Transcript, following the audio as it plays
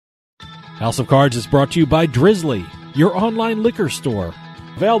House of Cards is brought to you by Drizzly, your online liquor store.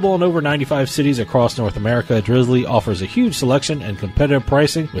 Available in over 95 cities across North America, Drizzly offers a huge selection and competitive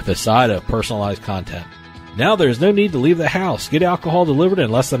pricing with a side of personalized content. Now there's no need to leave the house. Get alcohol delivered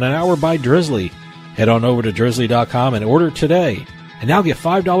in less than an hour by Drizzly. Head on over to drizzly.com and order today. And now get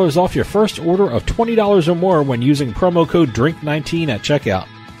 $5 off your first order of $20 or more when using promo code DRINK19 at checkout.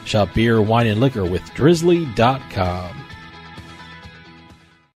 Shop beer, wine, and liquor with drizzly.com.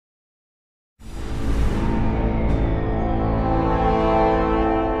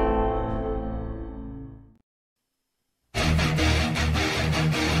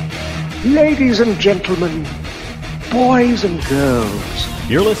 Ladies and gentlemen, boys and girls,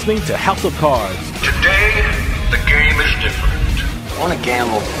 You're listening to House of Cards. Today, the game is different. I want to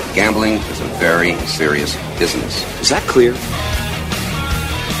gamble. Gambling is a very serious business. Is that clear?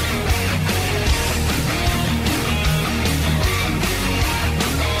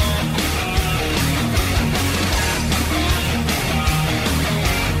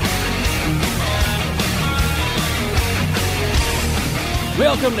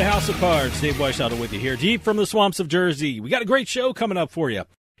 Welcome to House of Cards. Dave Weishaupt with you here, deep from the swamps of Jersey. We got a great show coming up for you.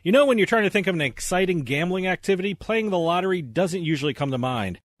 You know, when you're trying to think of an exciting gambling activity, playing the lottery doesn't usually come to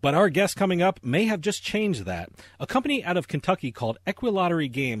mind. But our guest coming up may have just changed that. A company out of Kentucky called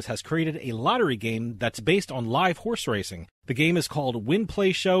EquiLottery Games has created a lottery game that's based on live horse racing. The game is called Win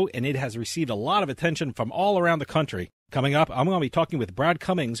Play Show, and it has received a lot of attention from all around the country. Coming up, I'm going to be talking with Brad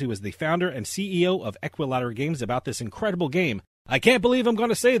Cummings, who is the founder and CEO of EquiLottery Games, about this incredible game. I can't believe I'm going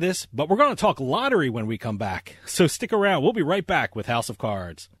to say this, but we're going to talk lottery when we come back. So stick around. We'll be right back with House of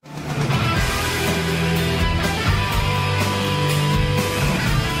Cards.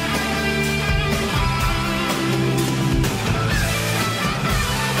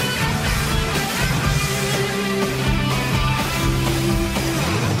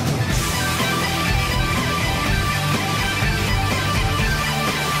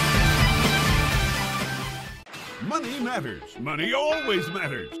 Money matters. Money always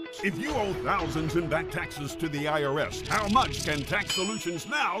matters. If you owe thousands in back taxes to the IRS, how much can Tax Solutions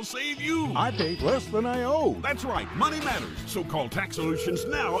Now save you? I paid less than I owe. That's right, money matters. So call Tax Solutions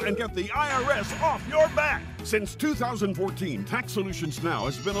Now and get the IRS off your back. Since 2014, Tax Solutions Now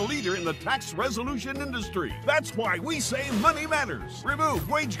has been a leader in the tax resolution industry. That's why we say money matters. Remove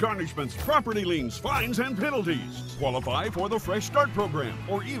wage garnishments, property liens, fines, and penalties. Qualify for the Fresh Start program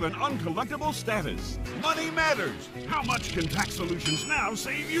or even uncollectible status. Money matters. How much can Tax Solutions Now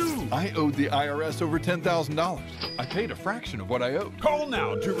save you? I owed the IRS over $10,000. I paid a fraction of what I owed. Call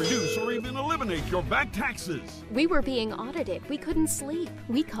now to reduce or even eliminate your back taxes. We were being audited. We couldn't sleep.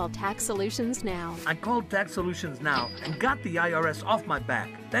 We called Tax Solutions Now. I called Tax Solutions Now and got the IRS off my back.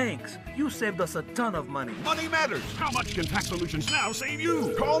 Thanks. You saved us a ton of money. Money matters. How much can Tax Solutions Now save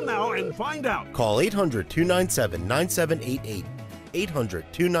you? Call now and find out. Call 800-297-9788.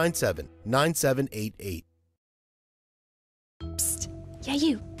 800-297-9788. Psst. Yeah,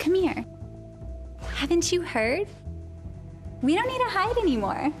 you. Come here. Haven't you heard? We don't need to hide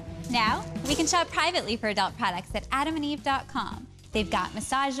anymore. Now, we can shop privately for adult products at adamandeve.com. They've got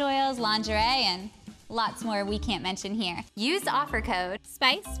massage oils, lingerie, and lots more we can't mention here. Use offer code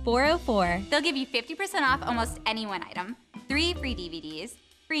SPICE404. They'll give you 50% off almost any one item, 3 free DVDs,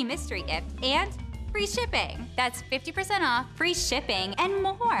 free mystery gift, and free shipping. That's 50% off, free shipping, and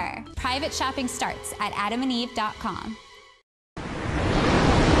more. Private shopping starts at adamandeve.com.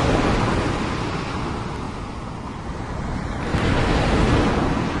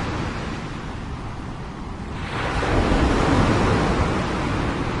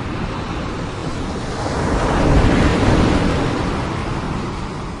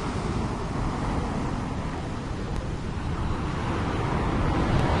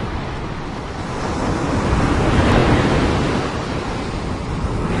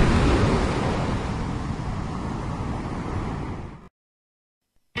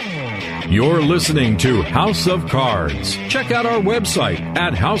 You're listening to House of Cards. Check out our website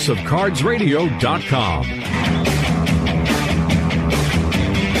at houseofcardsradio.com.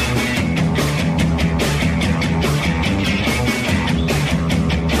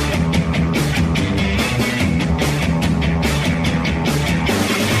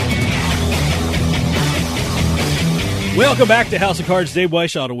 Welcome back to House of Cards. Dave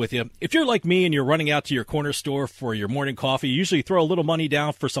Weishaupt with you. If you're like me and you're running out to your corner store for your morning coffee, you usually throw a little money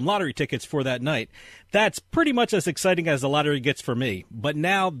down for some lottery tickets for that night. That's pretty much as exciting as the lottery gets for me. But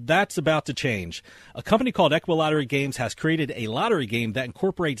now that's about to change. A company called EquiLottery Games has created a lottery game that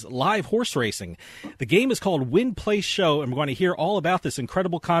incorporates live horse racing. The game is called Win Play Show, and we're going to hear all about this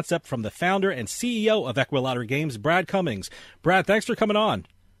incredible concept from the founder and CEO of EquiLottery Games, Brad Cummings. Brad, thanks for coming on.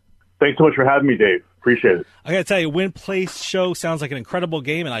 Thanks so much for having me, Dave. Appreciate it. I got to tell you, Win Place Show sounds like an incredible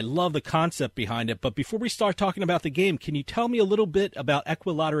game, and I love the concept behind it. But before we start talking about the game, can you tell me a little bit about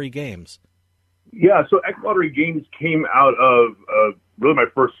EquiLottery Games? Yeah, so EquiLottery Games came out of really my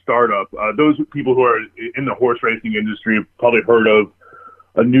first startup. Those people who are in the horse racing industry have probably heard of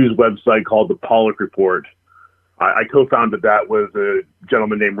a news website called the Pollock Report. I co-founded that with a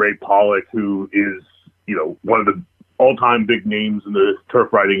gentleman named Ray Pollock, who is, one of the all-time big names in the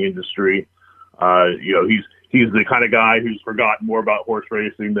turf riding industry. He's the kind of guy who's forgotten more about horse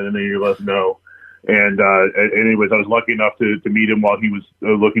racing than any of us know. And anyways, I was lucky enough to meet him while he was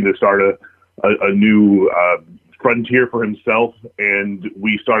looking to start a new frontier for himself, and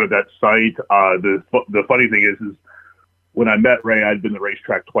we started that site. The funny thing is when I met Ray, I'd been to the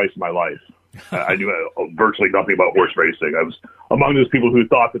racetrack twice in my life. I knew virtually nothing about horse racing. I was among those people who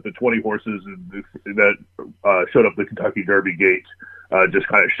thought that the 20 horses that showed up at the Kentucky Derby gate just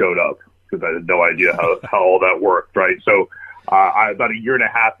kind of showed up, because I had no idea how all that worked, right? So about a year and a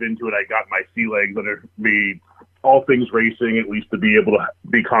half into it, I got my sea legs under me, all things racing, at least to be able to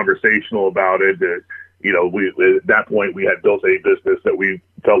be conversational about it. At that point, we had built a business that we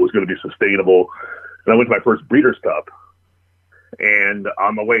felt was going to be sustainable. And I went to my first Breeders' Cup. And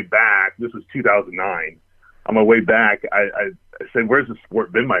on my way back, this was 2009, on my way back, I said, where's the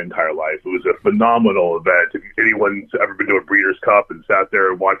sport been my entire life? It was a phenomenal event. If anyone's ever been to a Breeders' Cup and sat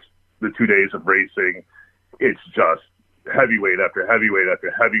there and watched the 2 days of racing, it's just heavyweight after heavyweight after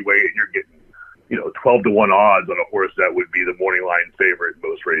heavyweight, and you're getting 12-1 odds on a horse that would be the morning line favorite in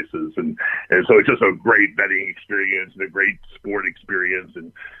most races. And so it's just a great betting experience and a great sport experience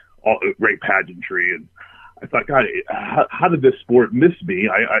and great pageantry. And I thought, God, how did this sport miss me?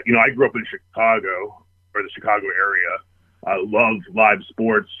 I grew up in Chicago, or the Chicago area. I loved live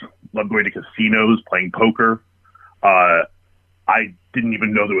sports, loved going to casinos, playing poker. I didn't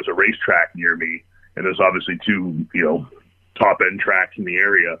even know there was a racetrack near me. And there's obviously two, top-end tracks in the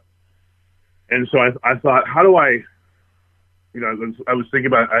area. And so I thought, how do I was thinking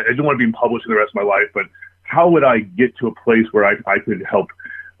about, I didn't want to be in publishing the rest of my life, but how would I get to a place where I could help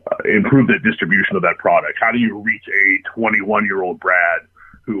improve the distribution of that product? How do you reach a 21-year-old Brad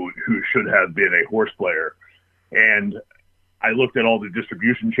who should have been a horse player? And I looked at all the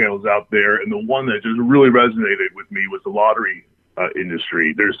distribution channels out there, and the one that just really resonated with me was the lottery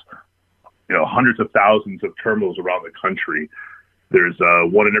industry. There's hundreds of thousands of terminals around the country. There's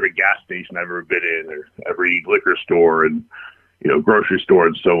one in every gas station I've ever been in, or every liquor store and grocery store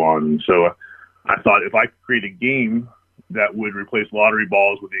and so on. And so I thought, if I could create a game that would replace lottery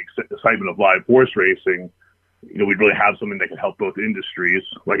balls with the excitement of live horse racing, we'd really have something that could help both industries.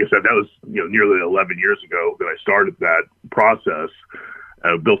 Like I said, that was nearly 11 years ago that I started that process.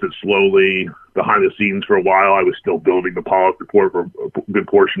 I built it slowly behind the scenes for a while. I was still building the Pollock Report for a good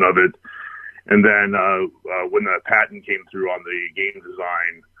portion of it. And then when the patent came through on the game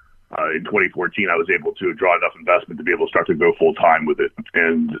design in 2014, I was able to draw enough investment to be able to start to go full time with it.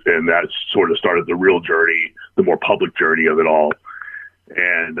 And that sort of started the real journey, the more public journey of it all.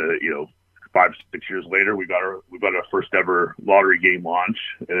 And 5-6 years later, we got our first ever lottery game launch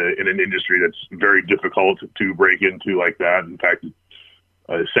in an industry that's very difficult to break into like that. In fact, it's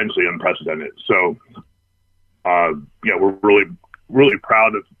essentially unprecedented. So we're really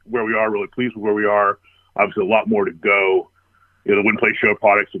proud of where we are, really pleased with where we are. Obviously, a lot more to go. The Win Play Show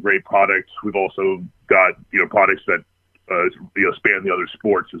product's a great product. We've also got, products that, span the other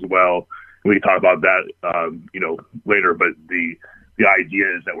sports as well. And we can talk about that, later. But the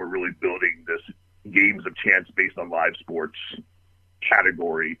idea is that we're really building this games of chance based on live sports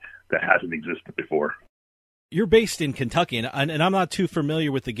category that hasn't existed before. You're based in Kentucky, and I'm not too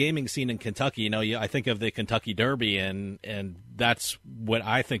familiar with the gaming scene in Kentucky. I think of the Kentucky Derby, and that's what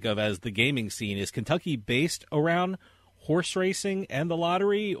I think of as the gaming scene. Is Kentucky based around horse racing and the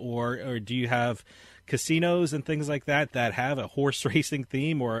lottery, or do you have casinos and things like that have a horse racing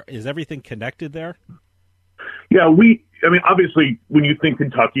theme, or is everything connected there? Yeah, obviously, when you think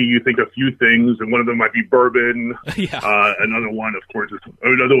Kentucky, you think a few things, and one of them might be bourbon. Yeah. Another one, of course, is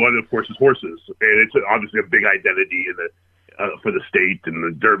horses, and it's obviously a big identity for the state. And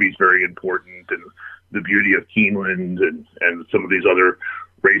the Derby's very important, and the beauty of Keeneland and some of these other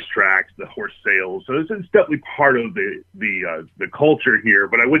racetracks, the horse sales. So it's definitely part of the culture here.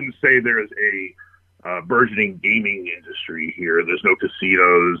 But I wouldn't say there is a burgeoning gaming industry here. There's no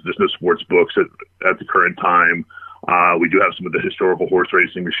casinos. There's no sports books at the current time. We do have some of the historical horse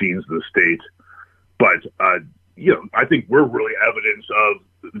racing machines in the state. But, I think we're really evidence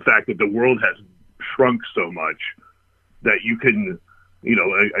of the fact that the world has shrunk so much that you can,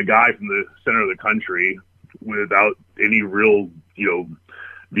 a guy from the center of the country without any real,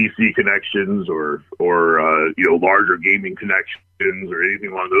 VC connections or larger gaming connections or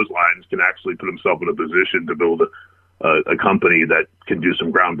anything along those lines can actually put himself in a position to build a company that can do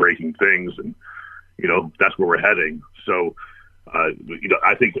some groundbreaking things. And, that's where we're heading. So,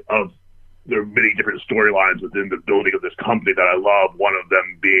 I think there are many different storylines within the building of this company that I love. One of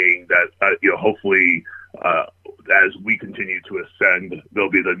them being that, hopefully, as we continue to ascend,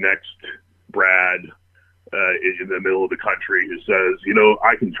 there'll be the next Brad in the middle of the country who says,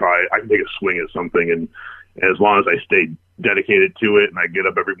 I can take a swing at something. And as long as I stay dedicated to it and I get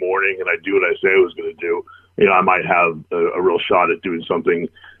up every morning and I do what I say I was going to do, I might have a real shot at doing something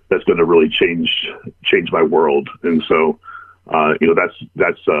that's going to really change my world. And so,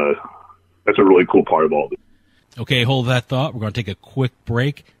 that's a really cool part of all of it. Okay, hold that thought. We're going to take a quick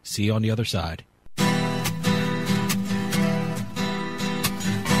break. See you on the other side.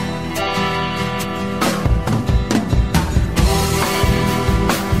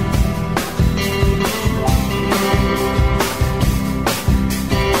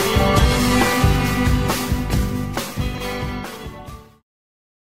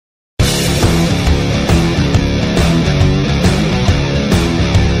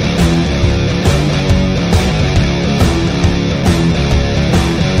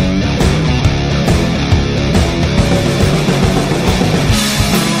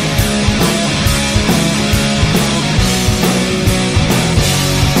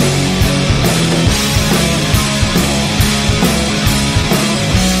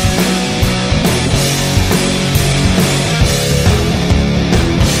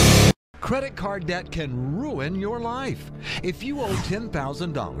 Credit card debt can ruin your life. If you owe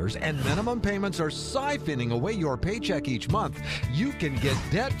 $10,000 and minimum payments are siphoning away your paycheck each month, you can get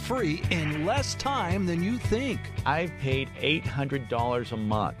debt-free in less time than you think. I've paid $800 a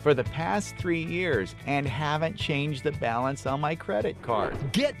month for the past 3 years and haven't changed the balance on my credit card.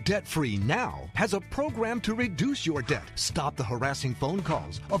 Get Debt-Free Now has a program to reduce your debt, stop the harassing phone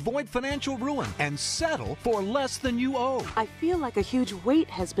calls, avoid financial ruin, and settle for less than you owe. I feel like a huge weight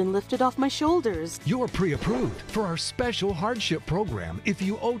has been lifted off my shoulders. You're pre-approved for our special hardship program if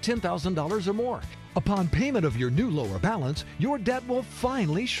you owe $10,000 or more. Upon payment of your new lower balance, your debt will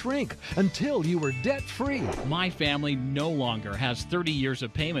finally shrink until you are debt-free. My family no longer has 30 years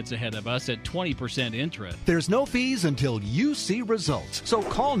of payments ahead of us at 20% interest. There's no fees until you see results. So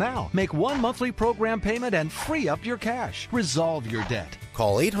call now, make one monthly program payment, and free up your cash. Resolve your debt.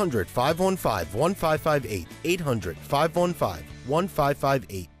 Call 800-515-1558.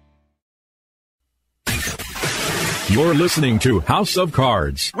 800-515-1558. You're listening to House of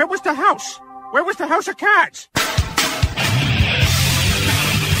Cards. Where was the house? Where was the house of cards?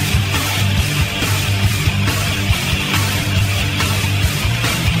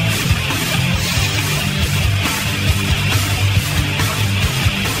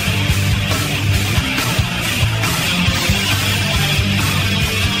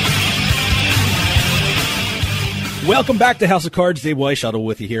 Welcome back to House of Cards. Dave Weishuttle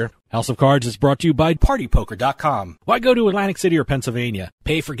with you here. House of Cards is brought to you by PartyPoker.com. Why go to Atlantic City or Pennsylvania?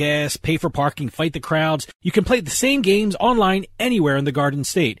 Pay for gas, pay for parking, fight the crowds. You can play the same games online anywhere in the Garden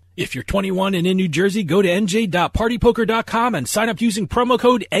State. If you're 21 and in New Jersey, go to nj.partypoker.com and sign up using promo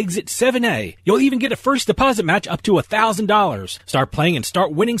code EXIT7A. You'll even get a first deposit match up to $1,000. Start playing and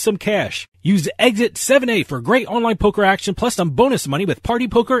start winning some cash. Use EXIT7A for great online poker action plus some bonus money with Party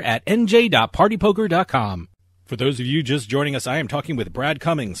Poker at nj.partypoker.com. For those of you just joining us, I am talking with Brad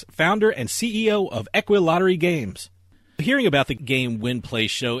Cummings, founder and CEO of EquiLottery Games. Hearing about the game Win Play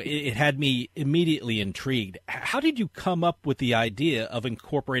show, it had me immediately intrigued. How did you come up with the idea of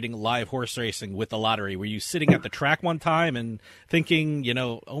incorporating live horse racing with the lottery? Were you sitting at the track one time and thinking,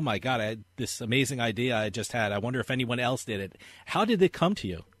 oh my God, I had this amazing idea I just had. I wonder if anyone else did it. How did it come to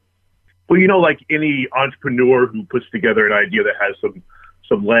you? Well, like any entrepreneur who puts together an idea that has some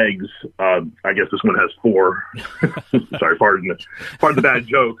legs, I guess this one has 4. Sorry, pardon the bad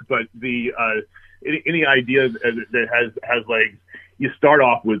joke, but any idea that has legs, you start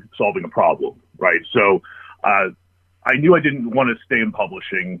off with solving a problem, right? So I knew I didn't want to stay in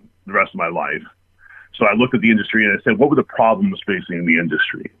publishing the rest of my life. So I looked at the industry and I said, what were the problems facing the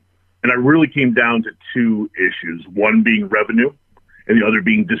industry? And I really came down to 2 issues, one being revenue and the other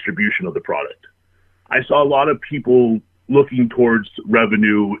being distribution of the product. I saw a lot of people looking towards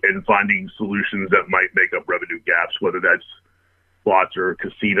revenue and finding solutions that might make up revenue gaps, whether that's slots or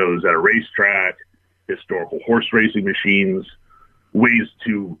casinos at a racetrack, historical horse racing machines, ways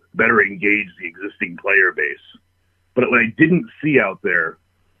to better engage the existing player base. But what I didn't see out there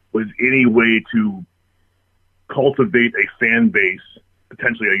was any way to cultivate a fan base,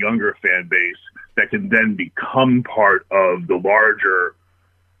 potentially a younger fan base, that can then become part of the larger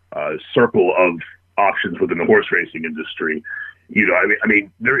circle of options within the horse racing industry. I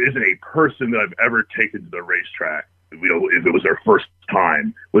mean, there isn't a person that I've ever taken to the racetrack, if it was their first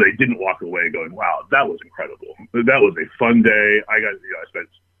time, where they didn't walk away going, wow, that was incredible. That was a fun day. I spent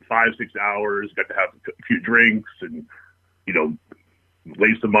 5-6 hours, got to have a few drinks and,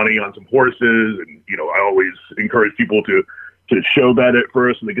 lay some money on some horses. And, I always encourage people to show bet at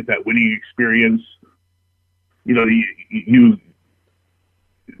first and they get that winning experience.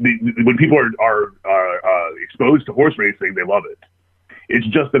 When people are exposed to horse racing, they love it. It's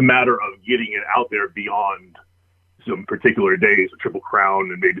just a matter of getting it out there beyond some particular days, the Triple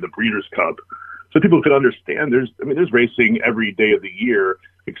Crown and maybe the Breeders' Cup, so people can understand there's racing every day of the year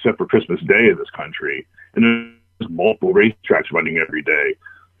except for Christmas Day in this country, and there's multiple racetracks running every day.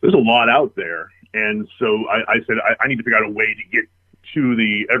 There's a lot out there, and so I said I need to figure out a way to get to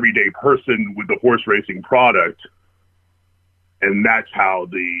the everyday person with the horse racing product. And that's how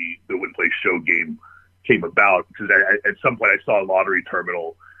the Win Play Show game came about. Because at some point I saw a lottery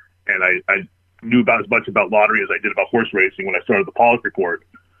terminal, and I knew about as much about lottery as I did about horse racing when I started the Pollock Report.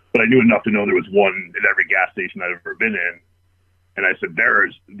 But I knew enough to know there was one at every gas station I've ever been in. And I said,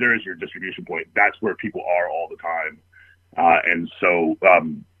 there's your distribution point. That's where people are all the time. And so,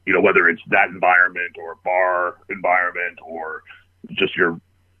 whether it's that environment or bar environment or just your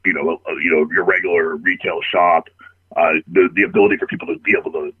regular retail shop, the ability for people to be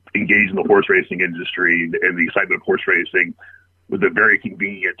able to engage in the horse racing industry and the excitement of horse racing with a very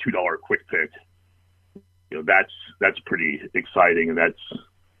convenient $2 quick pick, that's pretty exciting, and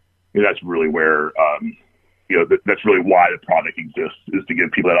that's really where that's really why the product exists, is to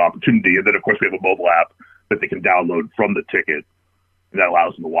give people that opportunity. And then of course we have a mobile app that they can download from the ticket, and that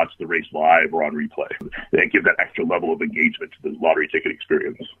allows them to watch the race live or on replay and give that extra level of engagement to the lottery ticket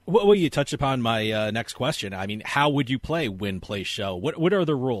experience. Well, you touched upon my next question. I mean, how would you play Win Play Show? What are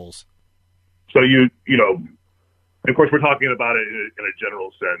the rules? So of course, we're talking about it in a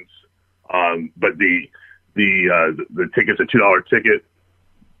general sense, but the ticket's a $2 ticket.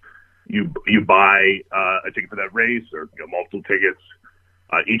 You buy a ticket for that race, or multiple tickets.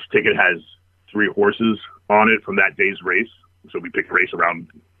 Each ticket has 3 horses on it from that day's race. So we pick a race around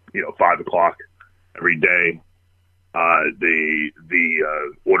 5 o'clock every day. The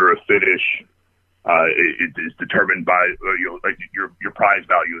order of finish it is determined by your prize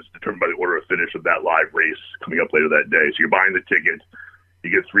value is determined by the order of finish of that live race coming up later that day. So you're buying the ticket, you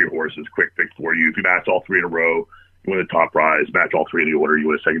get 3 horses, quick pick for you. If you match all 3 in a row, you win the top prize. Match all 3 in the order, you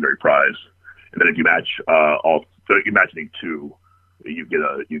win a secondary prize. And then if you match you match 2, you get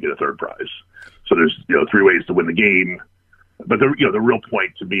a third prize. So there's 3 ways to win the game. But the real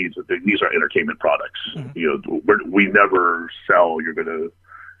point to me is that these are entertainment products. Mm-hmm. We never sell you're going to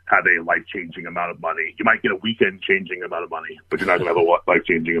have a life-changing amount of money. You might get a weekend-changing amount of money, but you're not going to have a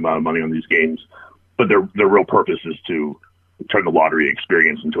life-changing amount of money on these games. But their real purpose is to turn the lottery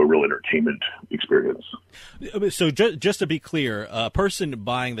experience into a real entertainment experience. So just to be clear, a person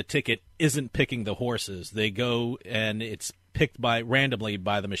buying the ticket isn't picking the horses. They go and it's picked randomly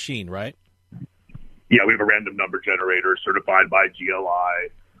by the machine, right? Yeah, we have a random number generator certified by GLI.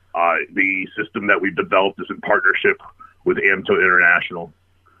 The system that we've developed is in partnership with AMTO International.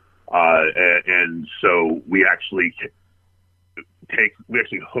 And so we actually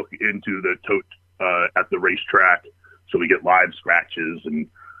hook into the tote at the racetrack, so we get live scratches and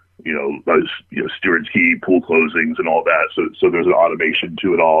steward's key, pool closings, and all that. So there's an automation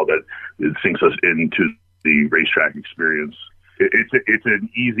to it all that it syncs us into the racetrack experience. It's an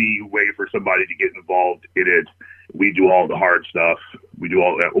easy way for somebody to get involved in it. We do all the hard stuff. We do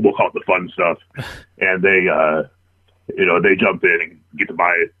we'll call it the fun stuff, and they jump in and get to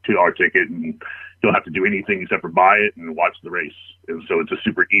buy a $2 ticket and don't have to do anything except for buy it and watch the race. And so it's a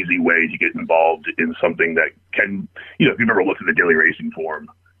super easy way to get involved in something that can, if you've ever looked at the daily racing form,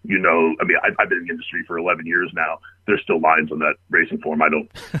 I've been in the industry for 11 years now. There's still lines on that racing form I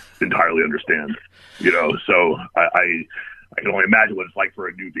don't entirely understand, so I can only imagine what it's like for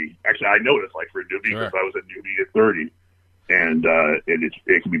a newbie. Actually, I know what it's like for a newbie because I was a newbie at 30, and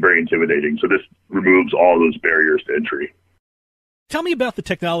it can be very intimidating. So this removes all those barriers to entry. Tell me about the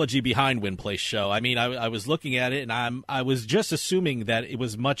technology behind Win Play Show. I mean, I was looking at it, and I was just assuming that it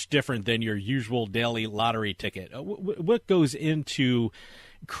was much different than your usual daily lottery ticket. What goes into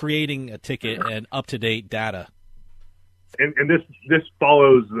creating a ticket and up-to-date data? And this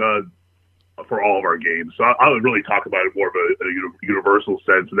follows for all of our games. So I would really talk about it more of a universal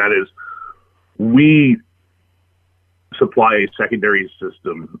sense, and that is we supply a secondary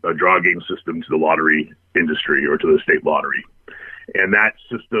system, a draw game system, to the lottery industry or to the state lottery. And that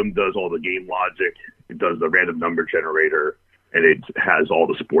system does all the game logic. It does the random number generator. and it has all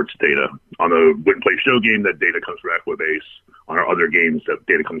the sports data. On the Win Play Show game, that data comes from Equibase. On our other games, that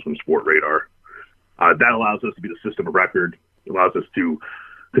data comes from Sport Radar. That allows us to be the system of record. It allows us to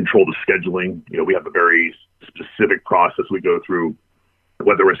control the scheduling. We have a very specific process we go through,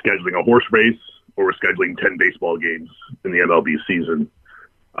 whether we're scheduling a horse race or we're scheduling 10 baseball games in the MLB season.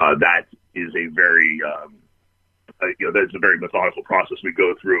 That is a very, that's a very methodical process we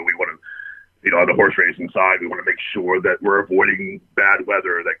go through. We want to, on the horse racing side, we want to make sure that we're avoiding bad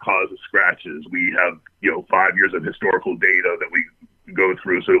weather that causes scratches. We have, 5 years of historical data that we go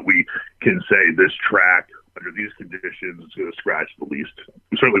through so that we can say this track under these conditions is going to scratch the least.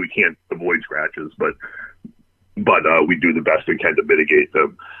 Certainly we can't avoid scratches, but we do the best we can to mitigate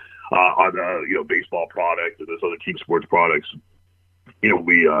them. On the, baseball product and those other team sports products, we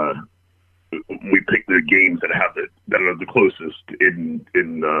pick the games that are the closest in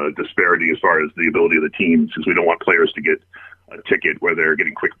disparity as far as the ability of the teams, because we don't want players to get a ticket where they're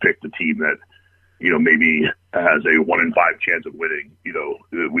getting quick picked a team that maybe has a 1 in 5 chance of winning. We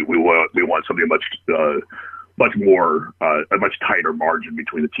want something much more a much tighter margin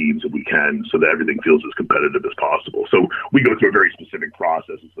between the teams if we can, so that everything feels as competitive as possible. So we go through a very specific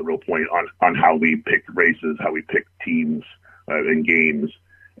process. It's the real point on how we pick races, how we pick teams and games.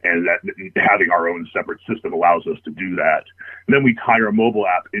 And that having our own separate system allows us to do that. And then we tie our mobile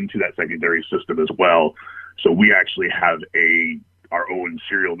app into that secondary system as well. So we actually have our own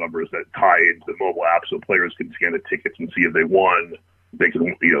serial numbers that tie into the mobile app, so players can scan the tickets and see if they won. They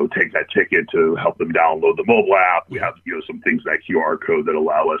can, take that ticket to help them download the mobile app. We have, some things like QR code that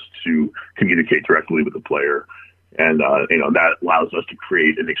allow us to communicate directly with the player. And, that allows us to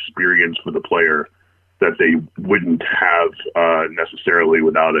create an experience for the player that they wouldn't have necessarily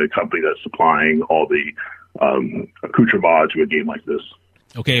without a company that's supplying all the accoutrements to a game like this.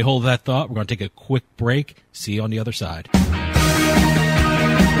 Okay, hold that thought. We're going to take a quick break. See you on the other side.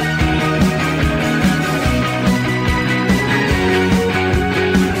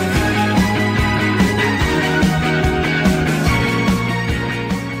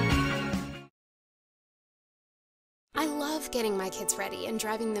 I love getting my kids ready and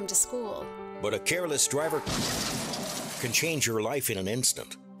driving them to school. But a careless driver can change your life in an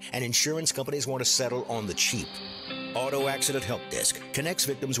instant. And insurance companies want to settle on the cheap. Auto Accident Help Desk connects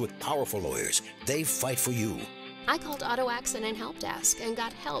victims with powerful lawyers. They fight for you. I called Auto Accident Help Desk and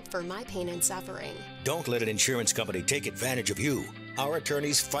got help for my pain and suffering. Don't let an insurance company take advantage of you. Our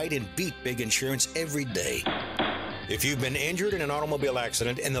attorneys fight and beat big insurance every day. If you've been injured in an automobile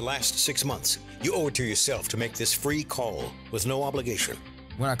accident in the last 6 months, you owe it to yourself to make this free call with no obligation.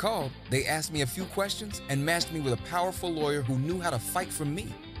 When I called, they asked me a few questions and matched me with a powerful lawyer who knew how to fight for me.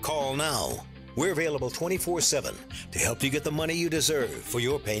 Call now. We're available 24/7 to help you get the money you deserve for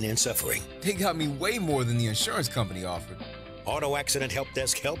your pain and suffering. They got me way more than the insurance company offered. Auto Accident Help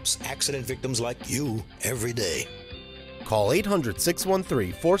Desk helps accident victims like you every day. Call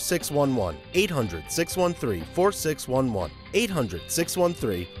 800-613-4611. 800-613-4611.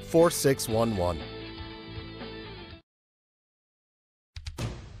 800-613-4611.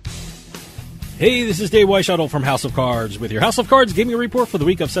 Hey, this is Dave Weishuttle from House of Cards with your House of Cards Gaming Report for the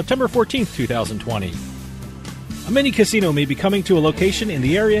week of September 14th, 2020. A mini casino may be coming to a location in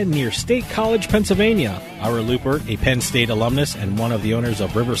the area near State College, Pennsylvania. Ira Looper, a Penn State alumnus and one of the owners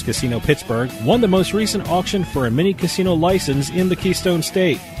of Rivers Casino Pittsburgh, won the most recent auction for a mini casino license in the Keystone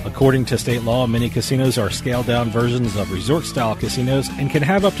State. According to state law, mini casinos are scaled-down versions of resort-style casinos and can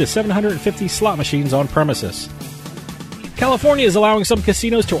have up to 750 slot machines on premises. California is allowing some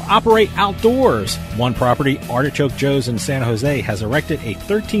casinos to operate outdoors. One property, Artichoke Joe's in San Jose, has erected a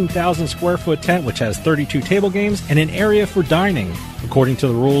 13,000 square foot tent which has 32 table games and an area for dining. According to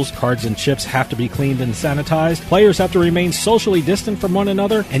the rules, cards and chips have to be cleaned and sanitized, players have to remain socially distant from one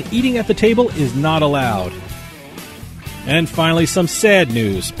another, and eating at the table is not allowed. And finally, some sad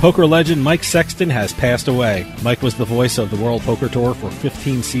news. Poker legend Mike Sexton has passed away. Mike was the voice of the World Poker Tour for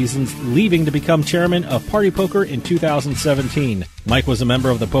 15 seasons, leaving to become chairman of Party Poker in 2017. Mike was a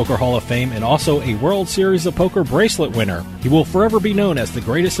member of the Poker Hall of Fame and also a World Series of Poker bracelet winner. He will forever be known as the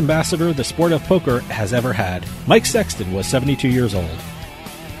greatest ambassador the sport of poker has ever had. Mike Sexton was 72 years old.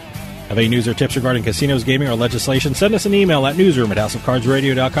 Have any news or tips regarding casinos, gaming, or legislation? Send us an email at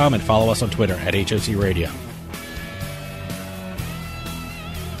newsroom@houseofcardsradio.com and follow us on Twitter at HOC Radio.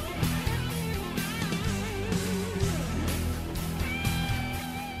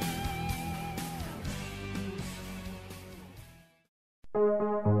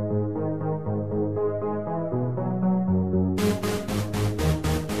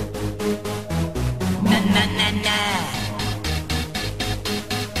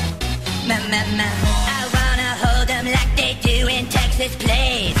 I wanna hold them like they do this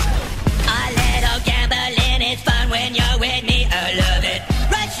place. A little gambling is fun when you're with me. I love it.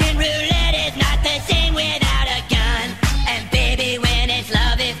 Russian roulette is not the same without a gun. And baby, when it's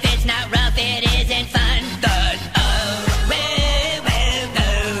love, if it's not rough, it isn't fun. But oh, whoa, whoa,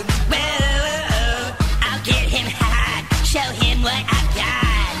 whoa, whoa, I'll get him hot, show him what I've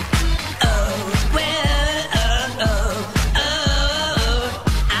got. Oh, whoa, oh, oh, oh,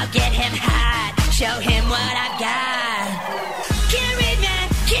 I'll get him hot, show him what I've got.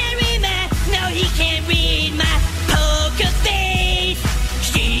 Can't read my, no, he can't read my poker face.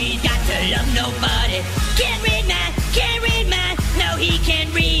 She's got to love nobody. Can't read my, no, he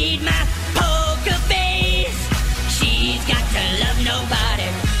can't read my poker face. She's got to love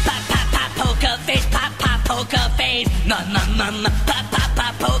nobody. Pop, pop, pop, poker face, pop, pop, poker face. Mama, mama, pop, pop,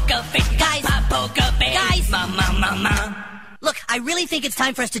 pop, poker face. Guys, pop, poker face. Guys, mama, mama. Look, I really think it's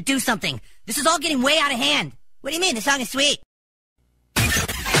time for us to do something. This is all getting way out of hand. What do you mean? The song is sweet.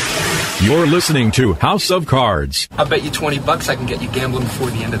 You're listening to House of Cards. I'll bet you $20 I can get you gambling before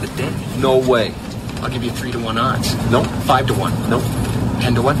the end of the day. No way. I'll give you 3-1 odds. Nope. 5-1. Nope.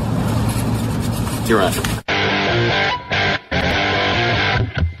 10-1. You're on.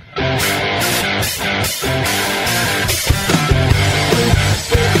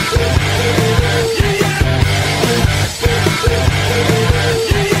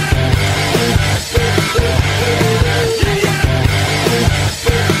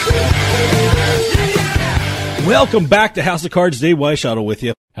 Welcome back to House of Cards. Dave Weishottle with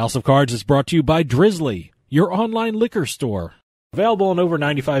you. House of Cards is brought to you by Drizzly, your online liquor store. Available in over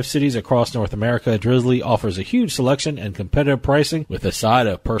 95 cities across North America, Drizzly offers a huge selection and competitive pricing with a side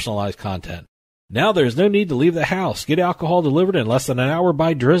of personalized content. Now there's no need to leave the house. Get alcohol delivered in less than an hour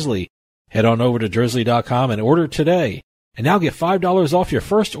by Drizzly. Head on over to drizzly.com and order today. And now get $5 off your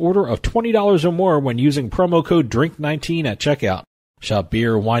first order of $20 or more when using promo code DRINK19 at checkout. Shop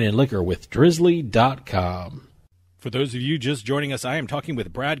beer, wine, and liquor with drizzly.com. For those of you just joining us, I am talking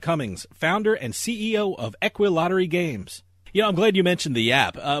with Brad Cummings, founder and CEO of EquiLottery Games. You know, I'm glad you mentioned the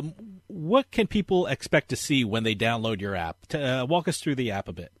app. What can people expect to see when they download your app? Walk us through the app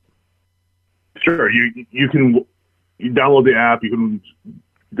a bit. Sure. You can download the app. You can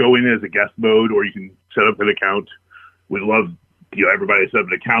go in as a guest mode, or you can set up an account. We'd love everybody to set up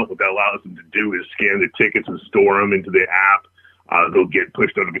an account. What that allows them to do is scan the tickets and store them into the app. They'll get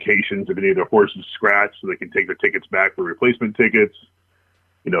push notifications if any of their horses scratch, so they can take their tickets back for replacement tickets.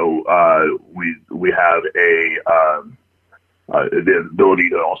 We have the ability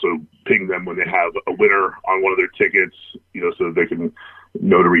to also ping them when they have a winner on one of their tickets, so they can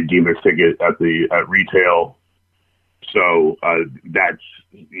know to redeem their ticket at retail. So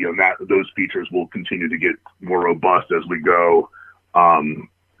those features will continue to get more robust as we go.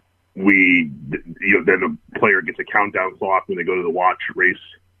 Then the player gets a countdown clock when they go to the watch race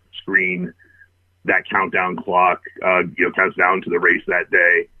screen. That countdown clock, counts down to the race that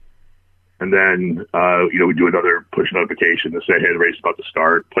day. And then, we do another push notification to say, hey, the race is about to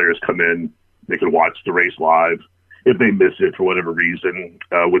start. Players come in, they can watch the race live. If they miss it for whatever reason,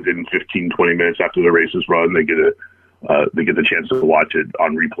 within 15, 20 minutes after the race is run, they get the chance to watch it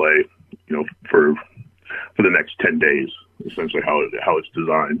on replay, for the next 10 days, essentially how it's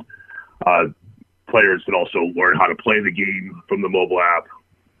designed. Players can also learn how to play the game from the mobile app,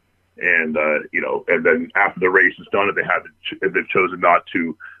 and then after the race is done, if they've chosen not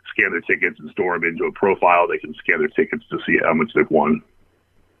to scan their tickets and store them into a profile, they can scan their tickets to see how much they've won.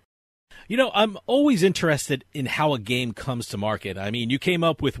 I'm always interested in how a game comes to market. I mean, you came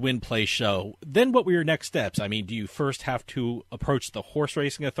up with Win, Play, Show. Then what were your next steps? I mean, do you first have to approach the Horse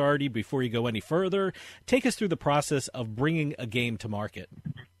Racing Authority before you go any further? Take us through the process of bringing a game to market.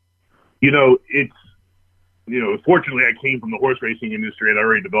 Fortunately, I came from the horse racing industry and I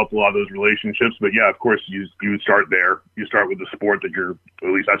already developed a lot of those relationships. But yeah, of course, you start there. You start with the sport that at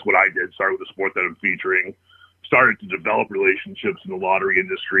least that's what I did, start with the sport that I'm featuring. Started to develop relationships in the lottery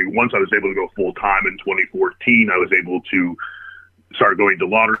industry. Once I was able to go full time in 2014, I was able to start going to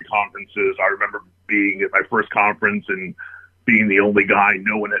lottery conferences. I remember being at my first conference and being the only guy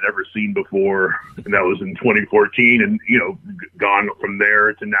no one had ever seen before, and that was in 2014. And gone from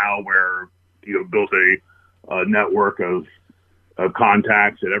there to now, where built a network of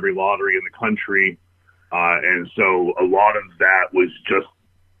contacts at every lottery in the country, and so a lot of that was just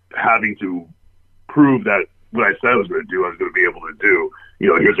having to prove that what I said I was going to do, I was going to be able to do.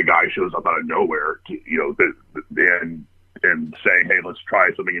 Here's a guy shows up out of nowhere, and saying, hey, let's try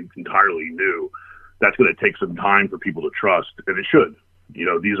something entirely new. That's going to take some time for people to trust, and it should.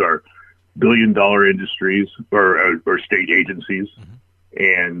 These are billion-dollar industries or state agencies,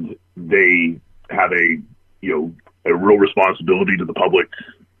 and they have a a real responsibility to the public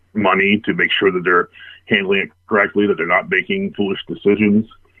money to make sure that they're handling it correctly, that they're not making foolish decisions.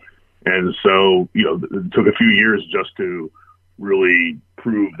 And so, it took a few years just to really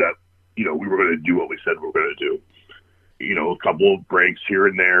prove that, we were going to do what we said we were going to do. A couple of breaks here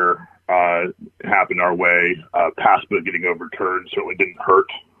and there happened our way. PASPA getting overturned certainly didn't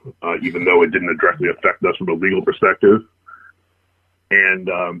hurt, even though it didn't directly affect us from a legal perspective. And,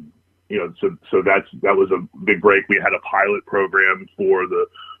 so that was a big break. We had a pilot program for the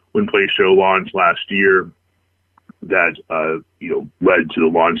Win Play Show launch last year that, led to the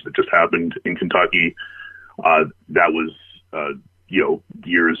launch that just happened in Kentucky. That was,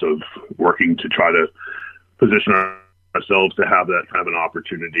 years of working to try to position ourselves to have that kind of an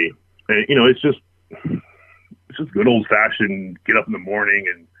opportunity. And, it's just good old fashioned, get up in the morning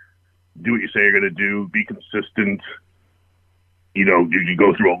and do what you say you're going to do, be consistent. You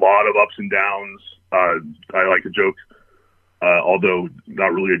go through a lot of ups and downs. I like to joke, although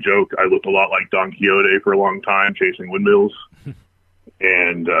not really a joke. I looked a lot like Don Quixote for a long time, chasing windmills.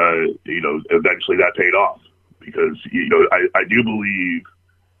 And, eventually that paid off because, I do believe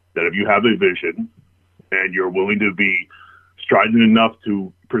that if you have a vision and you're willing to be strident enough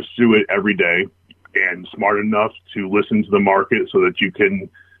to pursue it every day and smart enough to listen to the market so that you can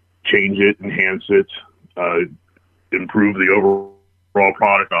change it, enhance it, improve the overall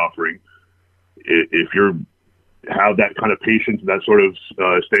product offering. If you have that kind of patience and that sort of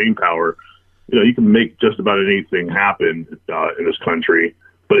staying power, you can make just about anything happen in this country.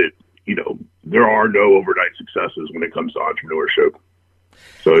 But there are no overnight successes when it comes to entrepreneurship.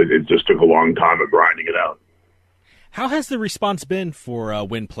 So it just took a long time of grinding it out. How has the response been for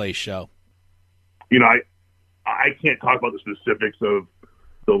Win Play Show? I can't talk about the specifics of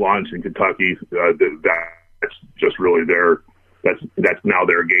the launch in Kentucky. That's just really that's now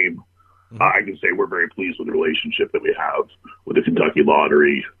their game. Mm-hmm. I can say we're very pleased with the relationship that we have with the Kentucky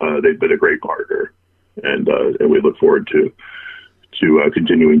Lottery. They've been a great partner, and we look forward to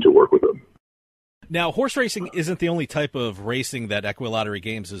continuing to work with them. Now, horse racing isn't the only type of racing that EquiLottery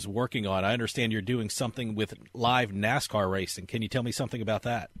Games is working on. I understand you're doing something with live NASCAR racing. Can you tell me something about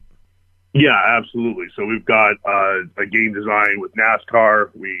that? Yeah, absolutely. So we've got a game design with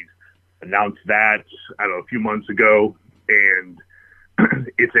NASCAR. We announced that, a few months ago, and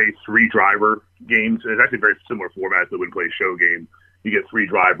it's a 3-driver game. So it's actually a very similar format to the Win Play Show game. You get 3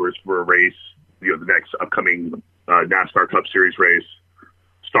 drivers for a race. The next upcoming NASCAR Cup Series race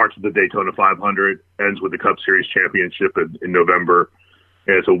starts with the Daytona 500, ends with the Cup Series Championship in November,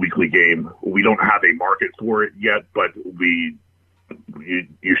 and it's a weekly game. We don't have a market for it yet, but you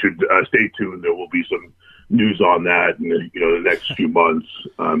should stay tuned. There will be some news on that in the next few months.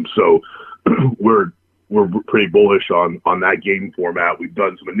 So we're pretty bullish on that game format. We've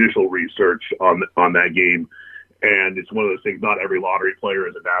done some initial research on that game, and it's one of those things. Not every lottery player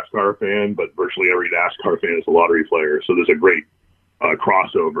is a NASCAR fan, but virtually every NASCAR fan is a lottery player. So there's a great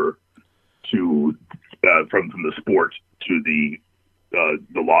crossover to from the sport to the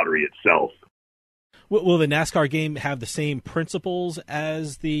lottery itself. Will the NASCAR game have the same principles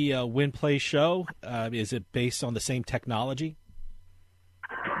as the Win Play Show? Is it based on the same technology?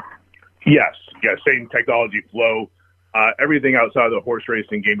 Yes, same technology flow. Everything outside of the horse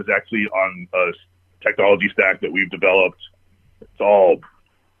racing game is actually on a technology stack that we've developed. It's all,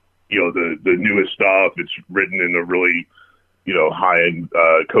 the newest stuff. It's written in a really, high-end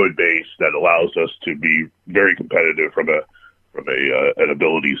code base that allows us to be very competitive from an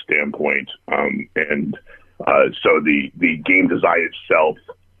ability standpoint. So the game design itself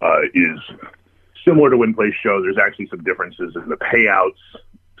is similar to Win Play Show. There's actually some differences in the payouts.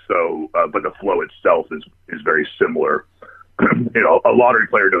 So, but the flow itself is very similar. A lottery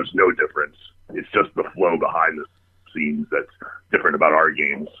player knows no difference. It's just the flow behind the scenes that's different about our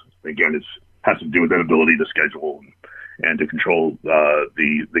games. Again, it has to do with an ability to schedule and to control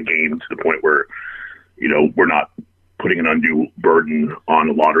the game to the point where, we're not putting an undue burden on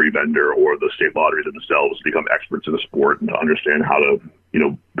a lottery vendor or the state lotteries themselves to become experts in the sport and to understand how to,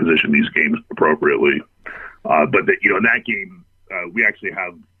 position these games appropriately. But in that game, we actually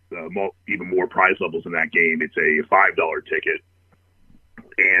have even more prize levels in that game. It's a $5 ticket,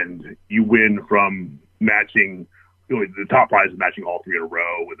 and you win from matching. The top prize is matching all 3 in a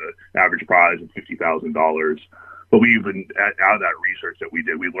row with an average prize of $50,000. But we even, out of that research that we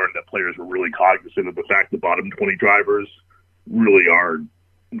did, we learned that players were really cognizant of the fact the bottom 20 drivers really are,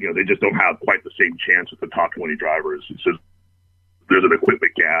 they just don't have quite the same chance with the top 20 drivers. It's just, there's an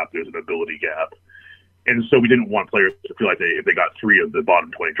equipment gap, there's an ability gap. And so we didn't want players to feel like if they got 3 of the bottom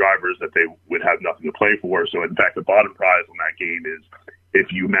 20 drivers that they would have nothing to play for. So in fact, the bottom prize on that game is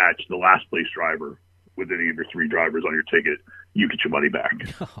if you match the last place driver with any of your 3 drivers on your ticket, you get your money back.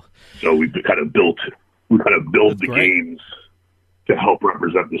 So we've kind of built the games to help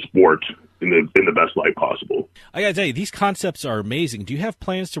represent the sport in the best light possible. I gotta tell you, these concepts are amazing. Do you have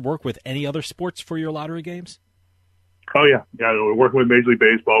plans to work with any other sports for your lottery games? Oh yeah. We're working with Major League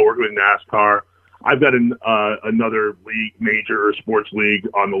Baseball, working with NASCAR. I've got another league, major sports league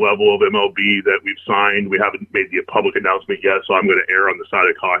on the level of MLB that we've signed. We haven't made the public announcement yet, so I'm going to err on the side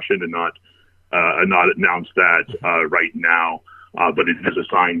of caution and not announce that right now. But it is a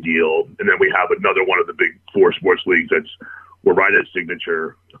signed deal. And then we have another one of the big 4 sports leagues we're right at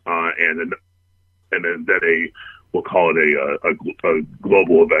signature, and then we'll call it a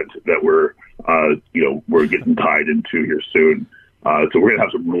global event that we're getting tied into here soon. So we're going to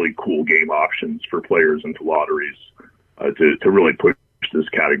have some really cool game options for players into lotteries to really push this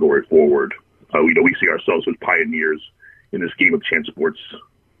category forward. We see ourselves as pioneers in this game of chance sports,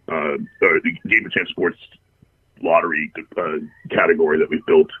 or the game of chance sports lottery category that we've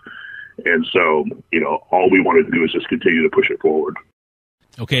built. And so, all we want to do is just continue to push it forward.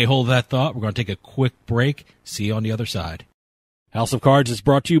 Okay, hold that thought. We're going to take a quick break. See you on the other side. House of Cards is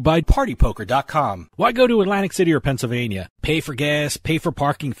brought to you by PartyPoker.com. Why go to Atlantic City or Pennsylvania? Pay for gas, pay for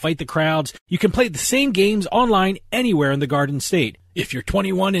parking, fight the crowds. You can play the same games online anywhere in the Garden State. If you're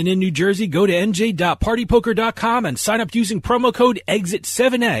 21 and in New Jersey, go to nj.partypoker.com and sign up using promo code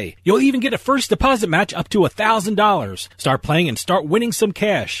EXIT7A. You'll even get a first deposit match up to $1,000. Start playing and start winning some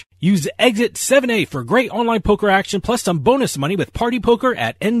cash. Use EXIT7A for great online poker action plus some bonus money with Party Poker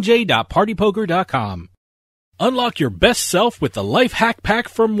at nj.partypoker.com. Unlock your best self with the Life Hack Pack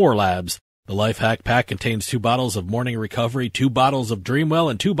from More Labs. The Life Hack Pack contains 2 bottles of Morning Recovery, 2 bottles of Dreamwell,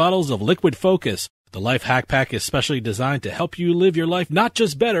 and 2 bottles of Liquid Focus. The Life Hack Pack is specially designed to help you live your life not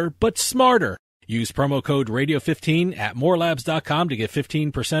just better, but smarter. Use promo code Radio15 at morelabs.com to get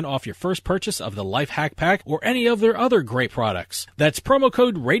 15% off your first purchase of the Life Hack Pack or any of their other great products. That's promo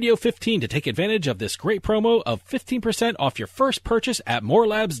code Radio15 to take advantage of this great promo of 15% off your first purchase at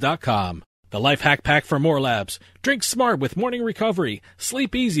morelabs.com. The Life Hack Pack from More Labs. Drink smart with Morning Recovery,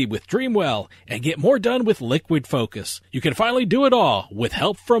 sleep easy with Dreamwell, and get more done with Liquid Focus. You can finally do it all with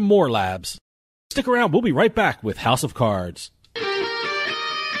help from More Labs. Stick around. We'll be right back with House of Cards.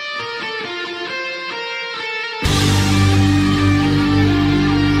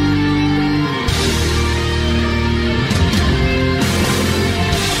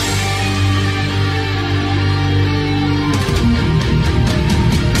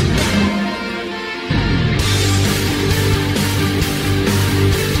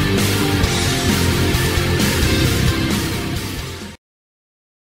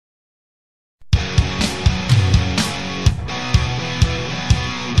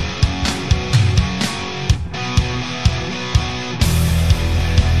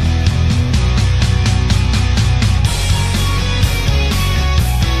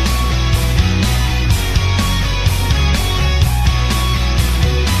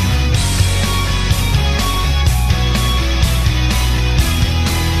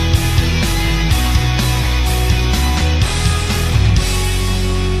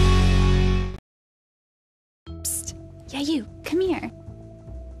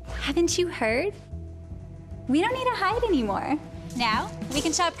 Haven't you heard? We don't need to hide anymore. Now, we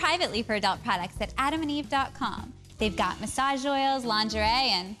can shop privately for adult products at adamandeve.com. They've got massage oils, lingerie,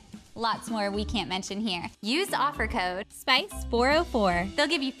 and lots more we can't mention here. Use offer code SPICE404. They'll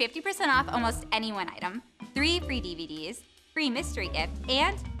give you 50% off almost any one item, 3 free DVDs, free mystery gift,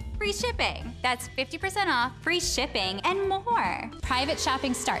 and free shipping. That's 50% off, free shipping, and more. Private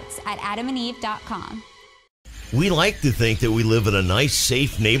shopping starts at adamandeve.com. We like to think that we live in a nice,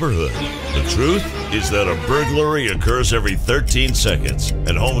 safe neighborhood. The truth is that a burglary occurs every 13 seconds,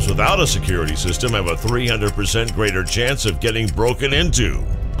 and homes without a security system have a 300% greater chance of getting broken into.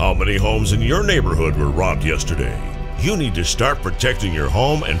 How many homes in your neighborhood were robbed yesterday? You need to start protecting your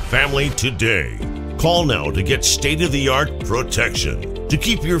home and family today. Call now to get state-of-the-art protection. To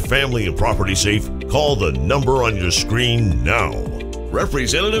keep your family and property safe, call the number on your screen now.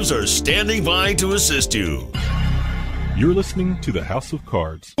 Representatives are standing by to assist you. You're listening to the House of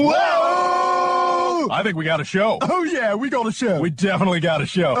Cards. Whoa! I think we got a show. Oh, yeah, we got a show. We definitely got a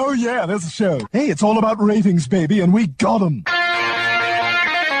show. Oh, yeah, there's a show. Hey, it's all about ratings, baby, and we got them.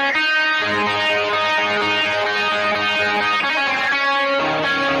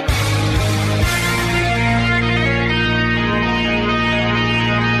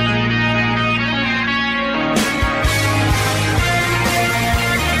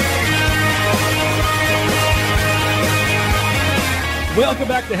 Welcome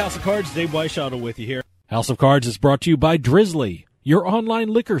back to House of Cards. Dave Weishaupt with you here. House of Cards is brought to you by Drizzly, your online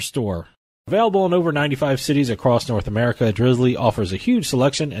liquor store. Available in over 95 cities across North America, Drizzly offers a huge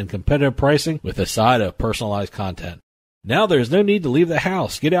selection and competitive pricing with a side of personalized content. Now there's no need to leave the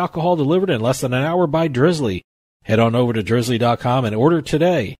house. Get alcohol delivered in less than an hour by Drizzly. Head on over to drizzly.com and order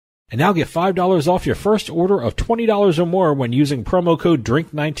today. And now get $5 off your first order of $20 or more when using promo code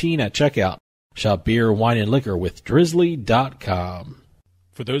DRINK19 at checkout. Shop beer, wine, and liquor with drizzly.com.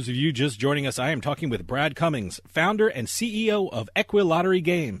 For those of you just joining us, I am talking with Brad Cummings, founder and CEO of EquiLottery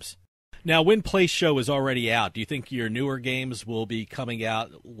Games. Now, Win Play Show is already out. Do you think your newer games will be coming out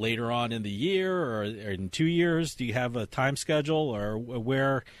later on in the year or in 2 years? Do you have a time schedule, or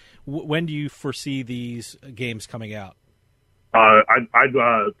when do you foresee these games coming out? I'd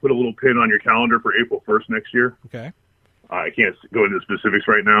put a little pin on your calendar for April 1st next year. Okay. I can't go into specifics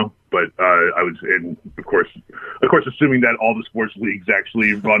right now, but I would, and of course, assuming that all the sports leagues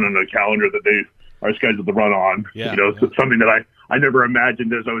actually run on a calendar that they are scheduled to run on. Yeah, something that I never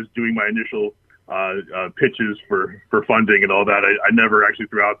imagined as I was doing my initial pitches for funding and all that. I never actually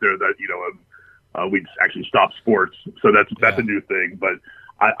threw out there that we'd actually stop sports. So that's a new thing. But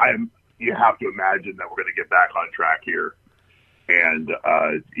you have to imagine that we're going to get back on track here. And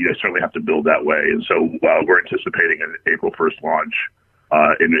you certainly have to build that way. And so we're anticipating an April 1st launch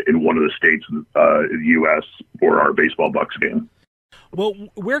in one of the states in the U.S. for our Baseball Bucks game. Well,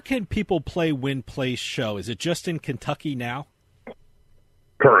 where can people play Win Play Show? Is it just in Kentucky now?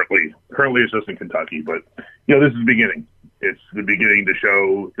 Currently it's just in Kentucky, but this is the beginning. It's the beginning to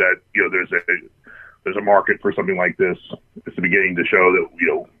show that there's a market for something like this. It's the beginning to show that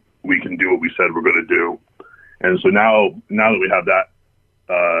we can do what we said we're going to do. And so now that we have that,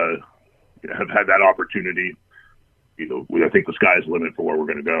 have had that opportunity, I think the sky's the limit for where we're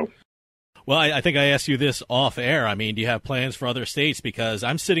going to go. Well, I think I asked you this off air. I mean, do you have plans for other states? Because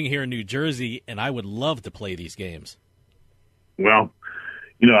I'm sitting here in New Jersey, and I would love to play these games. Well,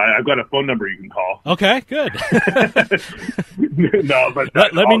 I've got a phone number you can call. Okay, good. No, but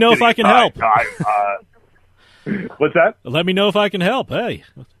let me know if I can help. What's that? Let me know if I can help. Hey,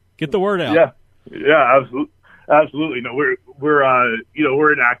 get the word out. Yeah, absolutely. No,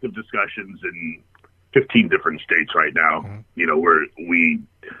 we're in active discussions in 15 different states right now. Mm-hmm. We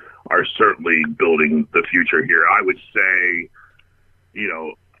are certainly building the future here. I would say,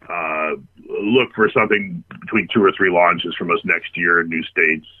 look for something between 2 or 3 launches from us next year in new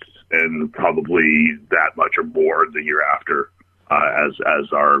states, and probably that much or more the year after,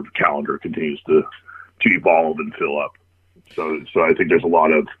 as our calendar continues to evolve and fill up. So I think there's a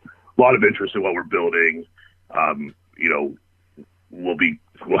lot of interest in what we're building.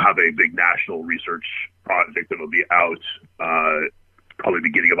 We'll have a big national research project that will be out probably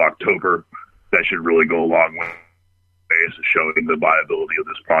beginning of October. That should really go a long way to showing the viability of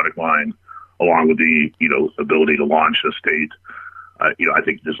this product line, along with the ability to launch a state. I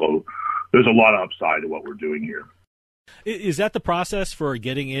think there's a lot of upside to what we're doing here. Is that the process for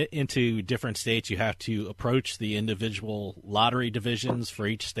getting it into different states? You have to approach the individual lottery divisions for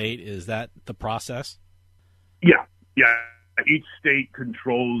each state. Is that the process? Yeah. Each state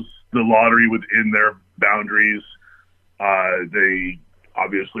controls the lottery within their boundaries. They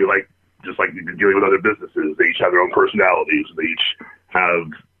obviously, just like you've been dealing with other businesses, they each have their own personalities. They each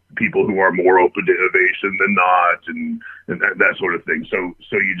have people who are more open to innovation than not, and that sort of thing. So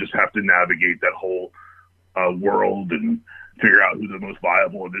you just have to navigate that whole world and figure out who the most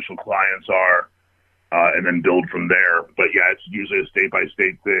viable initial clients are, and then build from there. But it's usually a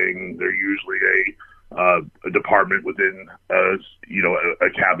state-by-state thing. They're usually a department within a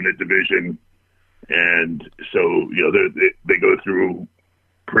cabinet division, and so they go through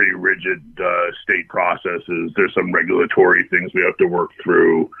pretty rigid state processes. There's some regulatory things we have to work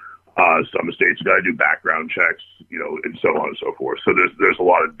through. Some states got to do background checks, and so on and so forth. So there's a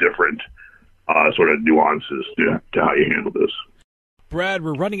lot of different sort of nuances to how you handle this. Brad,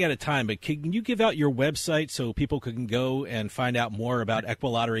 we're running out of time, but can you give out your website so people can go and find out more about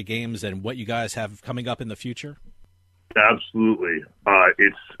EquiLottery Games and what you guys have coming up in the future? Absolutely.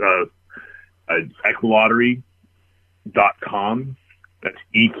 It's EquiLottery.com. That's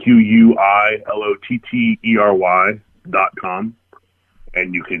EquiLottery.com.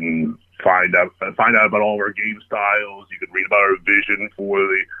 And you can find out about all of our game styles. You can read about our vision for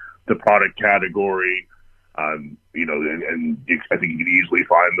the product category. I think you can easily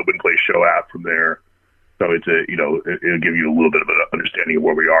find the Win Play Show app from there. So it'll give you a little bit of an understanding of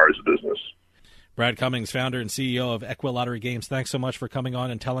where we are as a business. Brad Cummings, founder and CEO of EquiLottery Games, thanks so much for coming on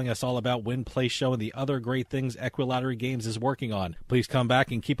and telling us all about Win Play Show and the other great things EquiLottery Games is working on. Please come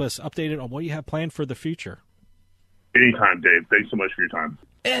back and keep us updated on what you have planned for the future. Anytime, Dave. Thanks so much for your time.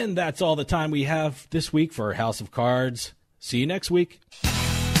 And that's all the time we have this week for House of Cards. See you next week.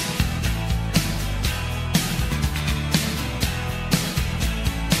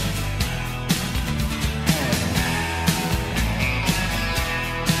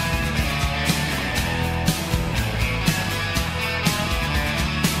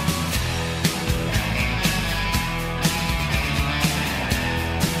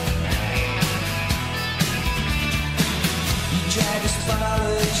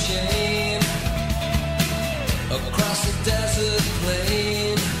 and chain across the desert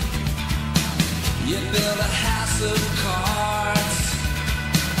plain. You build a house of cards.